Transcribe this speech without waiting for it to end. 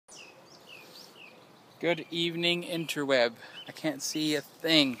Good evening, interweb. I can't see a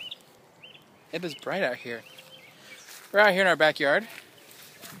thing. It is bright out here. We're out here in our backyard.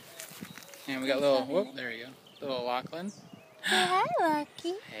 And we got little, whoop, there you go. Little Lachlan. Hi,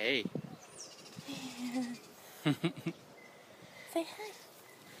 Lucky. Hey. Say hi.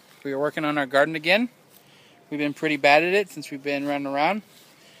 We are working on our garden again. We've been pretty bad at it since we've been running around.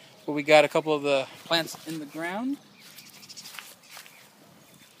 But we got a couple of the plants in the ground.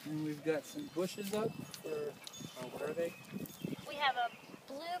 And we've got some bushes up for, oh, what are they? We have a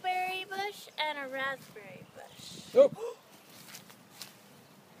blueberry bush and a raspberry bush. Oh!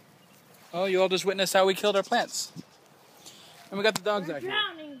 Oh, you all just witnessed how we killed our plants. And we got the dogs out here.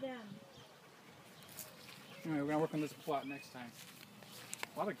 Drowning them. Anyway, we're going to work on this plot next time.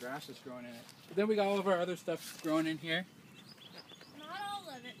 A lot of grass is growing in it. But then we got all of our other stuff growing in here. Not all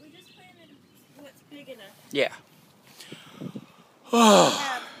of it. We just planted what's big enough. Yeah. We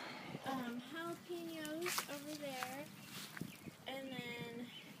have jalapenos over there, and then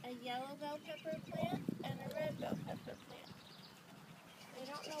a yellow bell pepper plant and a red bell pepper plant. We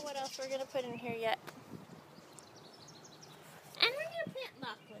don't know what else we're going to put in here yet. And we're going to plant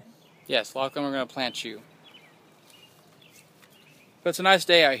Lachlan. Yes, Lachlan, we're going to plant you. But it's a nice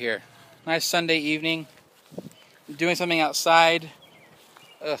day out here. Nice Sunday evening. Doing something outside.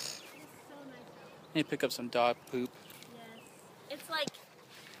 Ugh. It's so nice out. Need to pick up some dog poop. Yes. It's like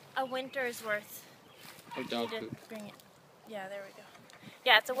a winter's worth. Or dog Need to poop. bring it. Yeah, there we go.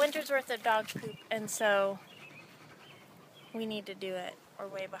 Yeah, it's a winter's worth of dog poop, and so we need to do it. We're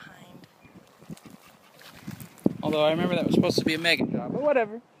way behind. Although I remember that was supposed to be a Megan job, but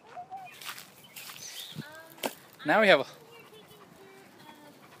whatever. Now we have a...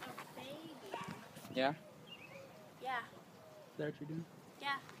 Yeah? Yeah. Is that what you're doing?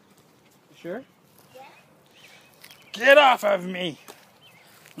 Yeah. You sure? Yeah. Get off of me!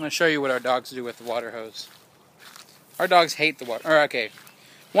 I'm going to show you what our dogs do with the water hose. Our dogs hate the water. Or, okay.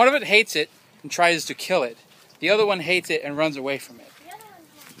 One of it hates it and tries to kill it. The other one hates it and runs away from it. The other one's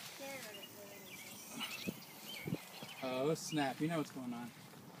not scared of it or anything. Oh, snap. You know what's going on.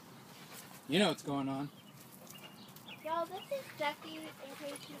 You know what's going on. Y'all, this is Ducky, in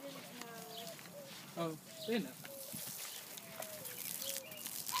case you didn't know. Oh, they know.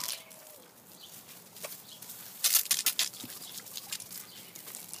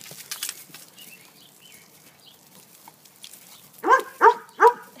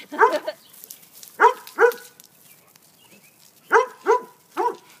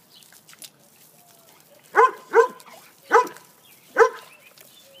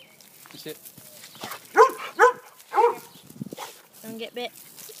 Sit. Don't get bit.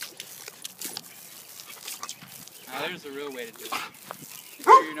 Now there's the real way to do it. Make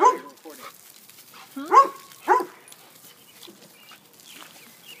sure you know you're recording.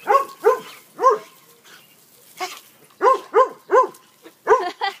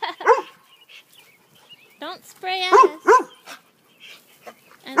 Don't spray us.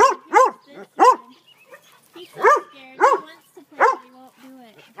 And this one. He's so scared. He wants to play, but he won't do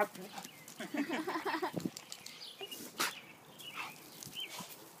it.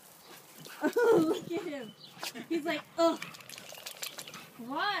 Oh, look at him. He's like, ugh.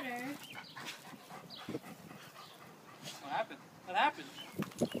 Water? What happened? What happened?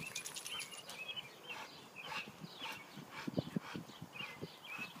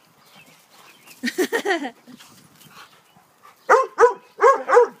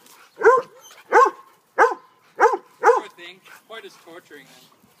 Poor thing. Quite is torturing him.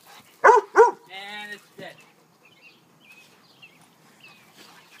 And it's dead.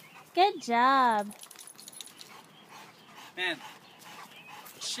 Good job. Man,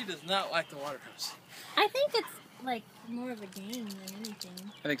 she does not like the water hose. I think it's like more of a game than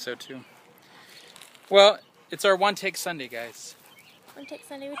anything. I think so too. Well, it's our one take Sunday, guys. One Take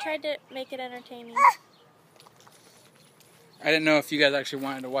Sunday. We tried to make it entertaining. I didn't know if you guys actually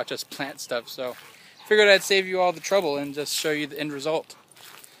wanted to watch us plant stuff, so figured I'd save you all the trouble and just show you the end result.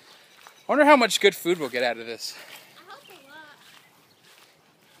 I wonder how much good food we'll get out of this. I hope a lot.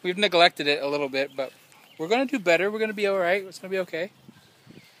 We've neglected it a little bit, but we're going to do better. We're going to be alright. It's going to be okay.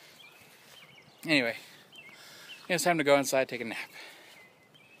 Anyway, it's time to go inside and take a nap.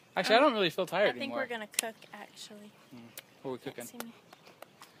 Actually, I don't really feel tired anymore. I think we're going to cook, actually. What are we cooking? See me.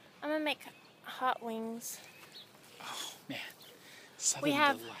 I'm going to make hot wings. Oh, man. Southern We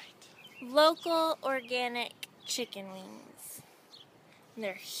have delight. local organic chicken wings. And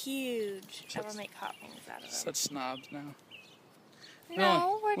they're huge. I'm going to make hot wings out of them. Such snobs now.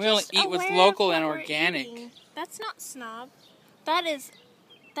 No, we only eat what's aware local of and what we're organic. eating. That's not snob. That is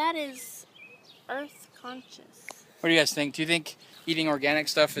earth conscious. What do you guys think? Do you think eating organic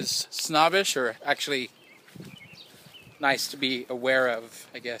stuff is snobbish or actually nice to be aware of,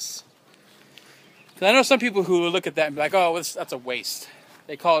 I guess? Because I know some people who will look at that and be like, oh, that's a waste.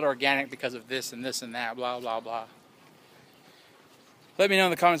 They call it organic because of this and this and that, blah, blah, blah. Let me know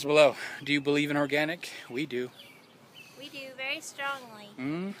in the comments below. Do you believe in organic? We do. We do, very strongly.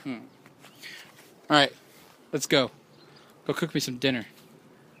 Mm-hmm. Alright, let's go. Go cook me some dinner.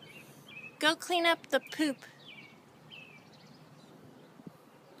 Go clean up the poop.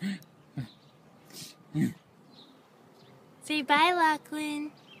 Say bye,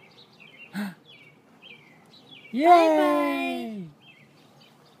 Lachlan. Yay!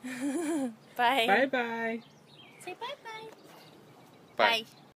 Bye. Bye-bye. Say bye-bye. Bye. Bye.